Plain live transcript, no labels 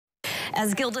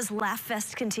As Gilda's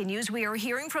LaughFest continues, we are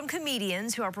hearing from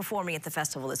comedians who are performing at the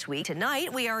festival this week.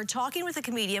 Tonight, we are talking with a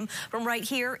comedian from right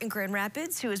here in Grand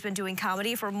Rapids who has been doing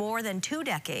comedy for more than 2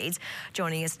 decades.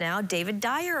 Joining us now,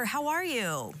 Dyer. How are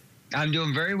you? I'm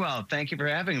doing very well. Thank you for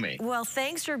having me. Well,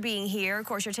 thanks for being here. Of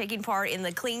course, you're taking part in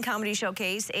the Clean Comedy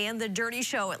Showcase and the Dirty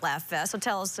Show at LaughFest. So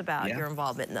tell us about your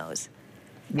involvement in those.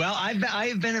 Well,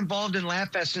 I've been involved in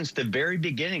LaughFest since the very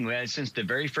beginning, since the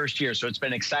very first year. So it's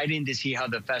been exciting to see how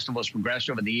the festival has progressed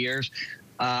over the years.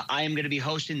 I am going to be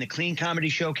hosting the Clean Comedy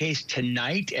Showcase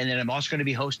tonight, and then I'm also going to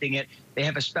be hosting it. They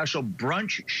have a special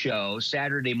brunch show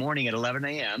Saturday morning at 11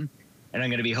 a.m., and I'm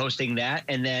going to be hosting that,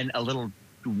 and then a little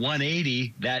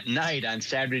 180 that night on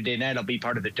Saturday night. I'll be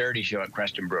part of the Dirty Show at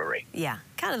Creston Brewery. Yeah,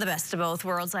 kind of the best of both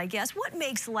worlds, I guess. What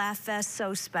makes LaughFest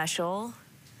so special?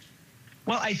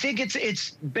 Well, I think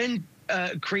it's been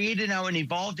created now and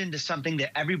evolved into something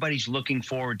that everybody's looking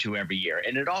forward to every year.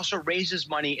 And it also raises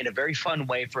money in a very fun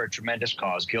way for a tremendous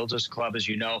cause. Gilda's Club, as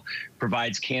you know,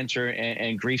 provides cancer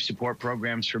and grief support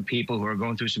programs for people who are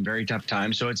going through some very tough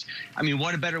times. So it's, I mean,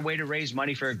 what a better way to raise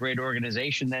money for a great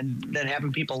organization than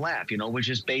having people laugh, you know, which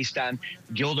is based on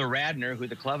Gilda Radner, who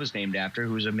the club is named after,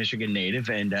 who's a Michigan native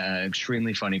and an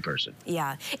extremely funny person.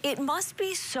 Yeah, it must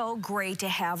be so great to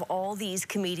have all these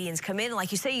comedians come in.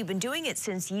 Like you say, you've been doing it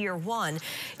since year one.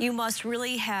 You must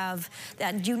really have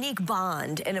that unique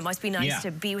bond, and it must be nice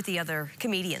to be with the other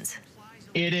comedians.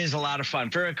 It is a lot of fun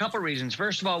for a couple of reasons.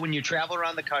 First of all, when you travel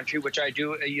around the country, which I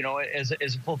do, you know, as a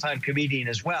full-time comedian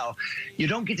as well, you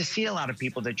don't get to see a lot of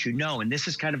people that you know. And this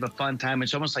is kind of a fun time.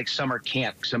 It's almost like summer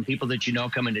camp. Some people that you know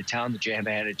come into town that you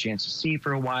haven't had a chance to see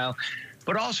for a while.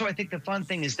 But also, I think the fun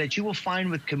thing is that you will find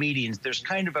with comedians, there's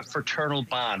kind of a fraternal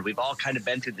bond. We've all kind of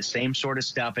been through the same sort of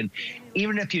stuff. And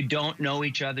even if you don't know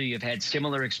each other, you've had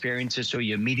similar experiences, so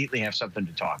you immediately have something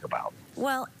to talk about.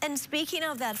 Well, and speaking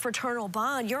of that fraternal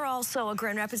bond, you're also a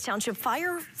Grand Rapids Township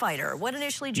firefighter. What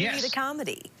initially drew you to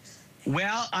comedy?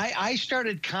 Well, I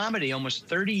started comedy almost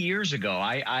 30 years ago.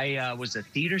 I was a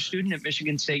theater student at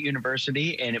Michigan State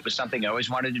University, and it was something I always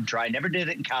wanted to try. Never did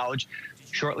it in college.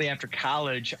 Shortly after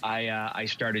college, I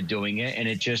started doing it, and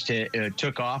it just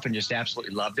took off and just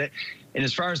absolutely loved it. And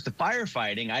as far as the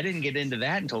firefighting, I didn't get into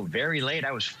that until very late.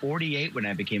 I was 48 when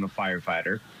I became a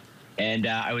firefighter. And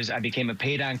I became a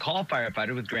paid-on-call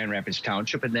firefighter with Grand Rapids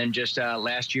Township, and then just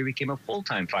last year became a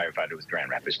full-time firefighter with Grand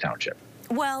Rapids Township.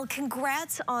 Well,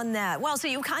 congrats on that. Well, so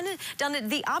you've kind of done it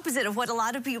the opposite of what a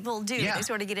lot of people do. Yeah. They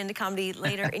sort of get into comedy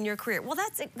later in your career. Well,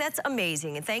 that's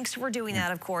amazing, and thanks for doing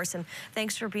that, of course, and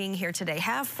thanks for being here today.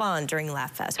 Have fun during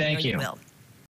LaughFest. Thank you. We know you will.